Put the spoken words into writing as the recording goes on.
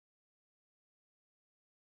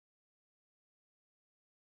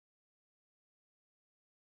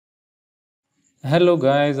Hello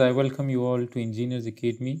guys, I welcome you all to Engineers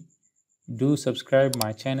Academy. Do subscribe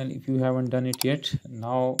my channel if you haven't done it yet.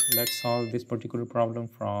 Now let's solve this particular problem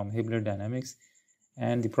from Hibbeler Dynamics.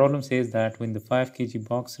 And the problem says that when the 5 kg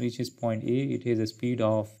box reaches point A, it has a speed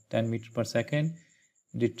of 10 meters per second.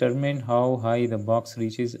 Determine how high the box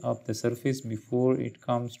reaches up the surface before it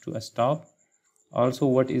comes to a stop. Also,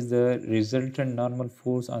 what is the resultant normal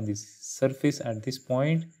force on the surface at this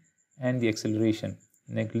point and the acceleration.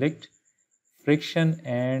 Neglect friction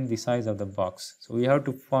and the size of the box. So we have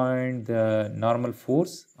to find the normal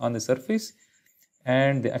force on the surface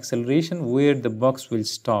and the acceleration where the box will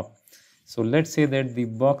stop. So let's say that the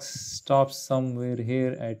box stops somewhere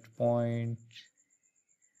here at point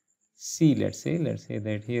C. Let's say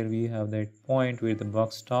that here we have that point where the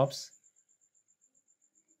box stops.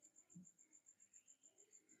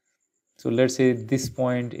 So let's say this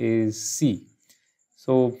point is C.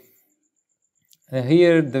 So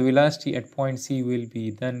here the velocity at point C will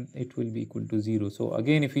be, then it will be equal to 0. So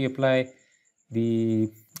again, if we apply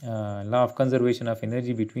the law of conservation of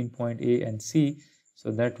energy between point A and C,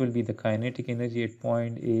 so that will be the kinetic energy at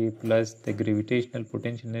point A plus the gravitational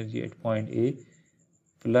potential energy at point A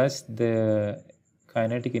plus the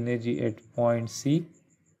kinetic energy at point C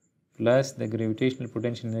plus the gravitational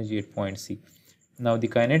potential energy at point C. Now the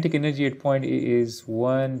kinetic energy at point A is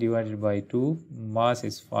 1 divided by 2, mass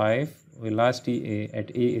is 5, velocity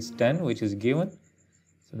at A is 10, which is given.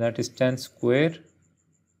 So that is 10 square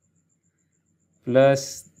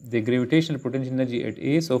plus the gravitational potential energy at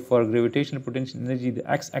A. So for gravitational potential energy, the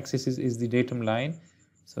x-axis is the datum line.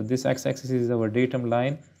 So this x-axis is our datum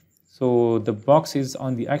line. So the box is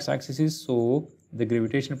on the x-axis, so the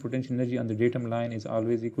gravitational potential energy on the datum line is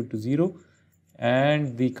always equal to 0.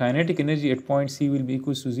 And the kinetic energy at point C will be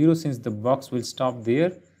equal to 0 since the box will stop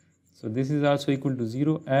there. So this is also equal to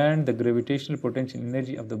 0, and the gravitational potential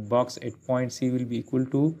energy of the box at point C will be equal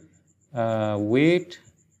to weight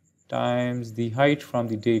times the height from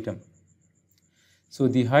the datum. So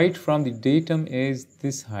the height from the datum is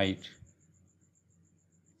this height.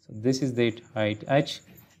 So this is that height h,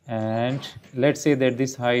 and let's say that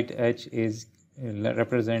this height h is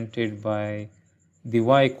represented by the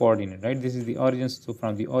y coordinate, right? This is the origin. So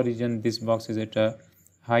from the origin, this box is at a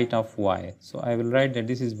height of y. So I will write that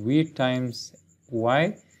this is weight times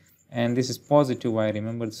y, and this is positive y,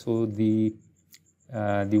 remember. So the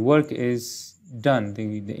work is done,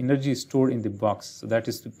 the energy is stored in the box, so that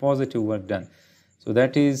is the positive work done. So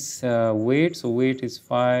that is weight. So weight is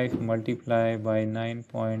 5 multiplied by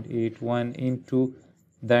 9.81 into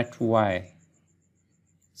that y.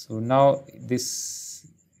 So now this,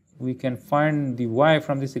 we can find the y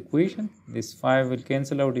from this equation. This 5 will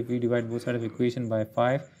cancel out if we divide both sides of equation by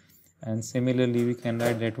 5, and similarly we can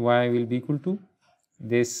write that y will be equal to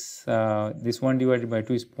this 1 divided by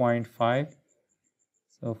 2 is 0.5.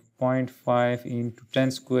 So 0.5 into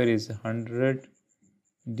 10 square is 100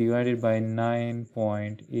 divided by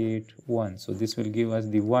 9.81. So this will give us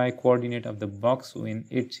the y coordinate of the box when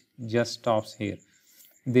it just stops here,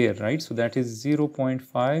 there, right? So that is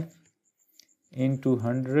 0.5 into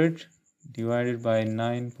 100 divided by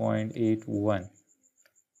 9.81.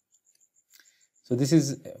 So this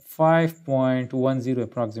is 5.10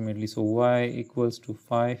 approximately. So y equals to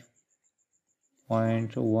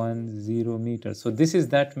 5.10 meters. So this is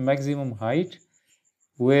that maximum height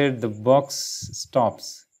where the box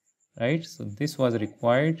stops, right? So this was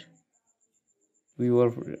required. We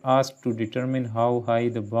were asked to determine how high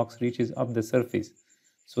the box reaches up the surface.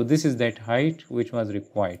 So this is that height which was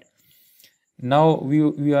required. Now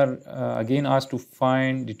we are again asked to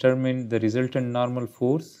determine the resultant normal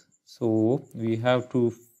force. So we have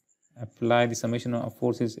to apply the summation of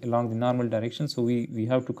forces along the normal direction. So we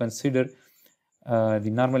have to consider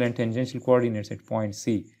the normal and tangential coordinates at point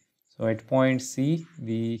C. So at point C,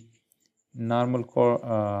 the normal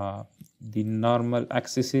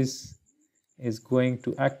axis is going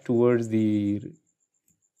to act towards the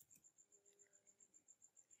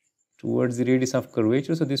radius of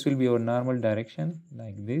curvature. So this will be our normal direction,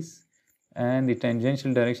 like this, and the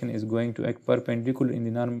tangential direction is going to act perpendicular in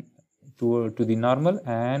the to the normal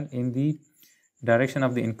and in the direction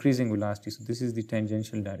of the increasing velocity. So this is the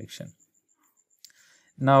tangential direction.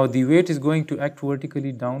 Now the weight is going to act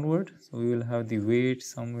vertically downward, so we will have the weight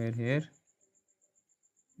somewhere here.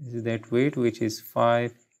 This is that weight, which is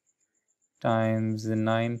 5 times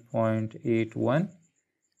 9.81,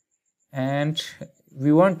 and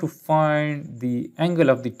we want to find the angle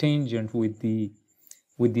of the tangent with the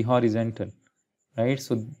horizontal, right?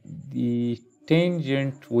 So the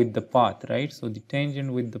tangent with the path, right? So the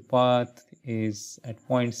tangent with the path is at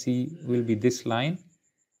point C will be this line,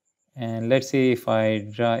 And let's say if I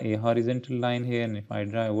draw a horizontal line here and if I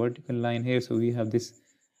draw a vertical line here, so we have this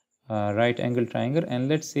right angle triangle, and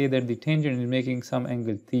let's say that the tangent is making some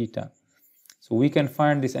angle theta. So we can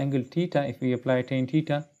find this angle theta if we apply tan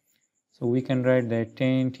theta. So we can write that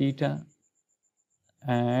tan theta,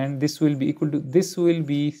 and this will be equal to, this will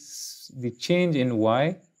be the change in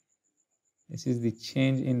y, this is the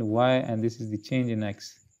change in y, and this is the change in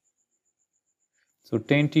x. So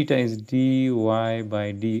tan theta is dy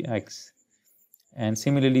by dx, and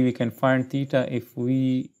similarly we can find theta if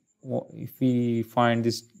we find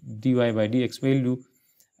this dy by dx value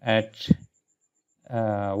at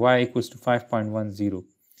y equals to 5.10.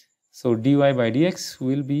 So dy by dx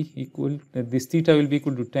will be equal, this theta will be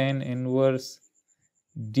equal to tan inverse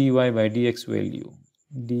dy by dx value,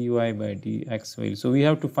 dy by dx value. So we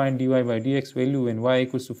have to find dy by dx value when y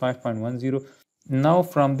equals to 5.10. Now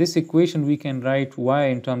from this equation we can write y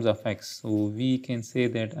in terms of x. So we can say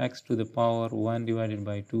that x to the power 1 divided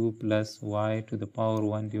by 2 plus y to the power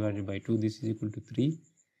 1 divided by 2, this is equal to 3.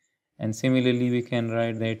 And similarly we can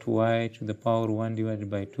write that y to the power 1 divided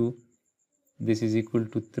by 2, this is equal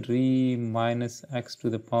to 3 minus x to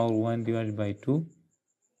the power 1 divided by 2.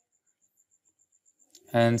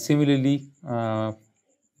 And similarly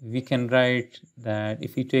we can write that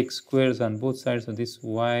if we take squares on both sides, so this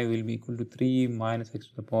y will be equal to 3 minus x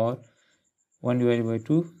to the power 1 divided by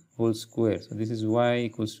 2 whole square. So this is y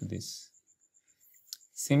equals to this.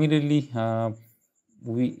 Similarly,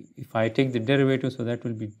 if I take the derivative, so that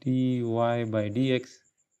will be dy by dx,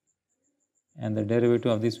 and the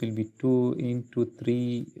derivative of this will be 2 into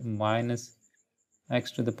 3 minus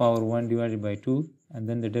x to the power 1 divided by 2, and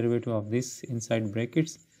then the derivative of this inside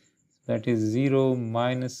brackets, that is 0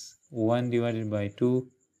 minus 1 divided by 2,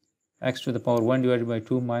 x to the power 1 divided by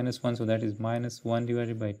 2 minus 1, so that is minus 1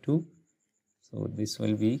 divided by 2. So this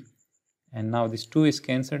will be, and now this 2 is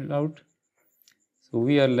cancelled out, so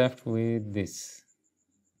we are left with this,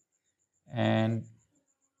 and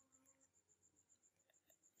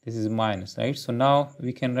this is minus, right? So now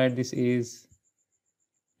we can write this is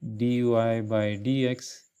dy by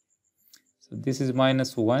dx, so this is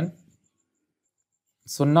minus 1.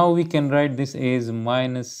 So now we can write this as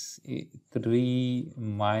minus 3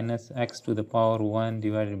 minus x to the power 1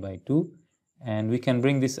 divided by 2, and we can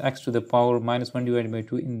bring this x to the power minus 1 divided by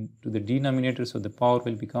 2 into the denominator, so the power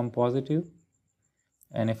will become positive.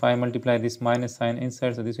 And if I multiply this minus sign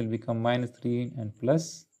inside, so this will become minus 3 and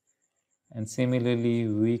plus. And similarly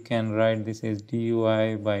we can write this as dy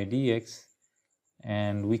by dx,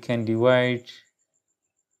 and we can divide,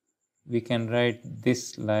 we can write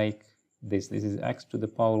this like this is x to the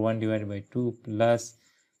power 1 divided by 2 plus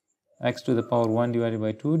x to the power 1 divided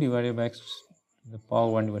by 2 divided by x to the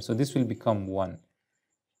power 1 divided, so this will become 1.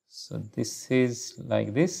 So this is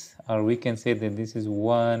like this, or we can say that this is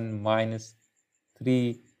 1 minus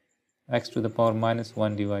 3 x to the power minus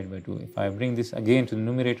 1 divided by 2. If I bring this again to the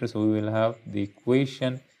numerator, so we will have the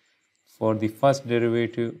equation for the first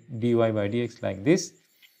derivative dy by dx like this.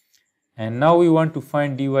 And now we want to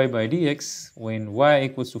find dy by dx when y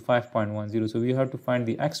equals to 5.10. So we have to find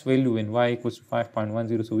the x value when y equals to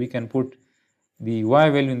 5.10. So we can put the y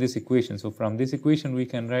value in this equation. So from this equation we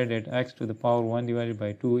can write that x to the power 1 divided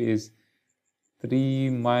by 2 is 3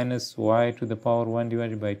 minus y to the power 1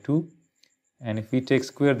 divided by 2. And if we take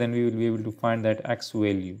square, then we will be able to find that x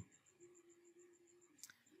value.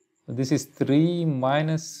 So this is 3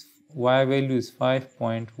 minus y value is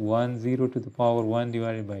 5.10 to the power 1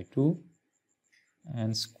 divided by 2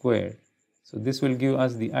 and squared. So this will give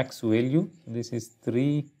us the x value. This is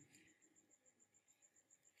 3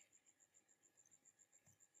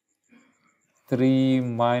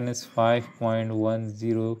 minus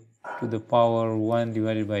 5.10 to the power 1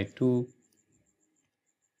 divided by 2,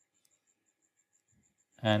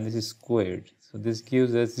 and this is squared. So this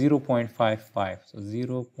gives us 0.55. So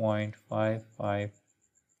 0.55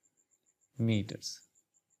 meters.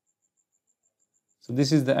 So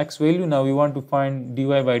this is the x value. Now we want to find dy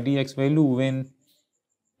by dx value when,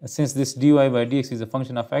 since this dy by dx is a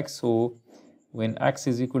function of x, so when x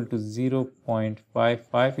is equal to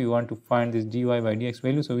 0.55, we want to find this dy by dx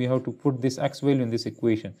value. So we have to put this x value in this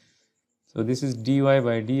equation. So this is dy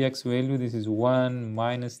by dx value. This is 1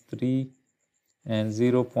 minus 3 and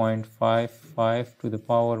 0.55 to the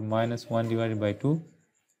power minus 1 divided by 2.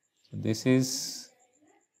 So this is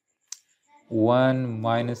 1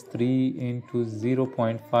 minus 3 into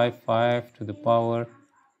 0.55 to the power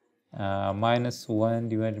minus 1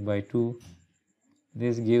 divided by 2.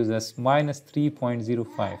 This gives us minus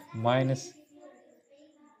 3.05, minus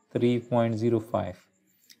 3.05.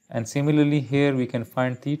 And similarly here we can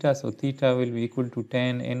find theta. So theta will be equal to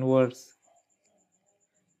tan inverse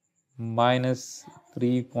minus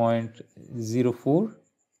 3.04.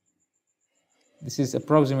 This is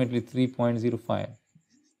approximately 3.05.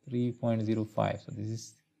 3.05. So this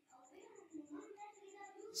is,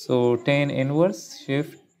 so tan inverse,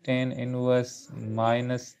 shift tan inverse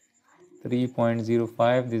minus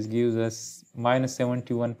 3.05. This gives us minus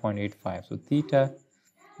 71.85. So theta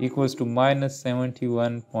equals to minus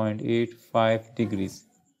 71.85 degrees.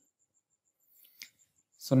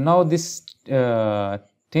 So now this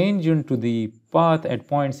tangent to the path at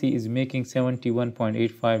point C is making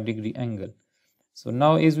 71.85 degree angle. So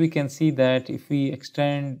now as we can see that if we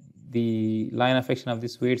extend the line of action of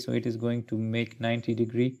this weight, so it is going to make 90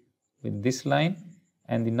 degree with this line,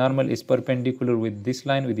 and the normal is perpendicular with this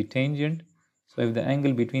line with the tangent. So if the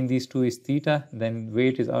angle between these two is theta, then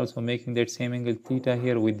weight is also making that same angle theta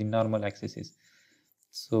here with the normal axis.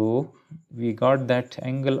 So we got that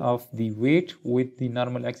angle of the weight with the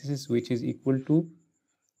normal axis, which is equal to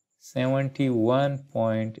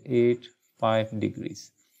 71.85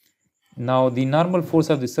 degrees. Now the normal force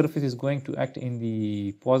of the surface is going to act in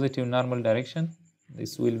the positive normal direction.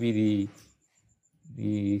 This will be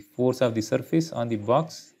the force of the surface on the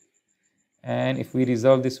box, and if we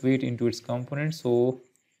resolve this weight into its components, so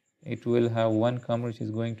it will have one component which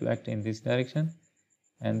is going to act in this direction,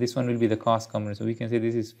 and this one will be the cos component. So we can say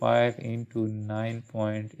this is 5 into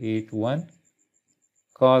 9.81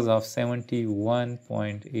 cos of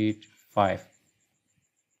 71.85.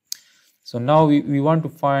 So now we want to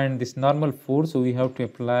find this normal force, so we have to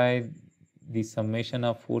apply the summation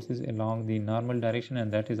of forces along the normal direction,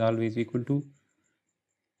 and that is always equal to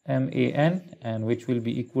MAN, and which will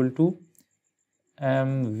be equal to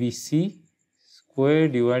MVC square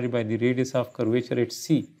divided by the radius of curvature at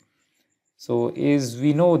C. So as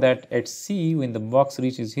we know that at C, when the box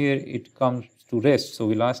reaches here, it comes to rest, so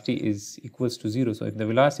velocity is equals to 0. So if the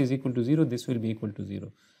velocity is equal to 0, this will be equal to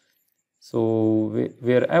 0. So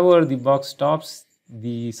wherever the box stops,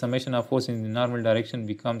 the summation of force in the normal direction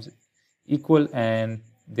becomes equal, and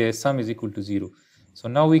their sum is equal to 0. So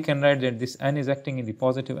now we can write that this n is acting in the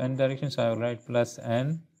positive n direction, so I will write plus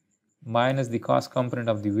n minus the cos component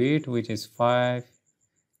of the weight, which is 5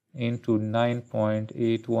 into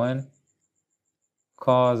 9.81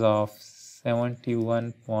 cos of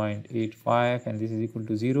 71.85, and this is equal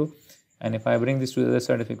to 0. And if I bring this to the other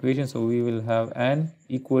side of equation, so we will have n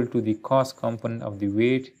equal to the cos component of the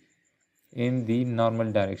weight in the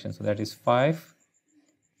normal direction. So that is 5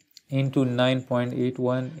 into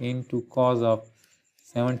 9.81 into cos of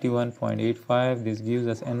 71.85. This gives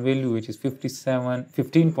us n value, which is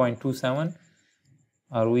 15.27,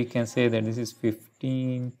 or we can say that this is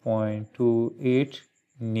 15.28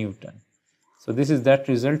 Newton. So this is that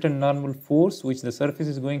resultant normal force which the surface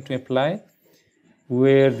is going to apply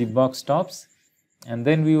where the box stops. And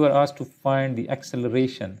then we were asked to find the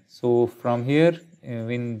acceleration. So from here,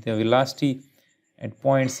 when the velocity at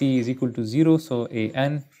point C is equal to 0, so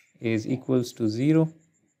an is equals to 0.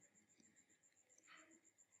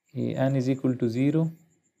 An is equal to 0.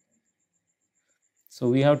 So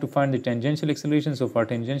we have to find the tangential acceleration. So for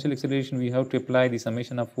tangential acceleration, we have to apply the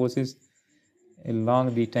summation of forces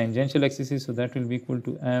along the tangential axis. So that will be equal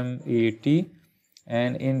to MAT.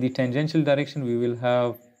 And in the tangential direction, we will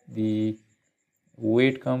have the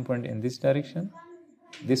weight component in this direction.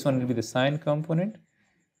 This one will be the sine component,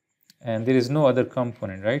 and there is no other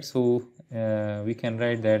component, right? So we can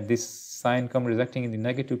write that this sine component is acting in the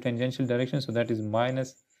negative tangential direction, so that is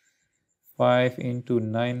minus 5 into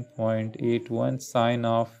 9.81 sine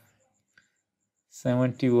of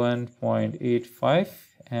 71.85,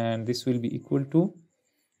 and this will be equal to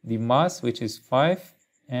the mass, which is 5,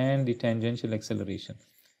 and the tangential acceleration.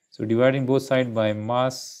 So dividing both sides by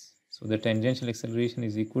mass, so the tangential acceleration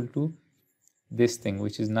is equal to this thing,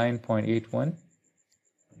 which is 9.81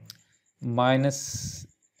 minus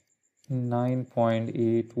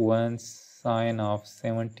 9.81 sine of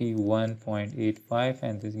 71.85,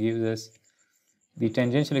 and this gives us the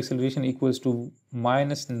tangential acceleration equals to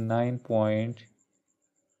minus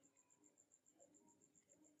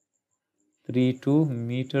 9.32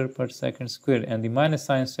 meter per second squared, and the minus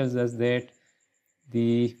sign tells us that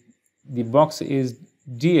the box is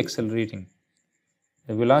deaccelerating.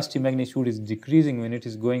 The velocity magnitude is decreasing when it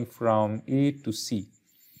is going from A to C.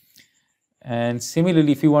 And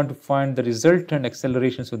similarly, if you want to find the resultant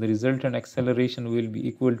acceleration, so the resultant acceleration will be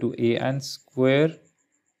equal to an square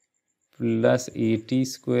plus at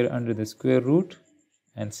square under the square root,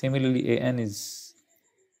 and similarly an is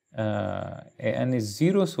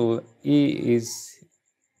 0, so a is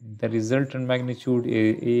the resultant magnitude.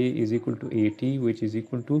 A is equal to at, which is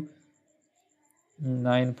equal to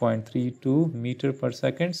 9.32 meter per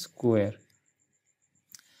second square.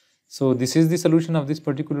 So this is the solution of this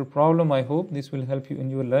particular problem. I hope this will help you in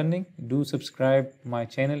your learning. Do subscribe my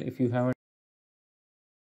channel if you haven't.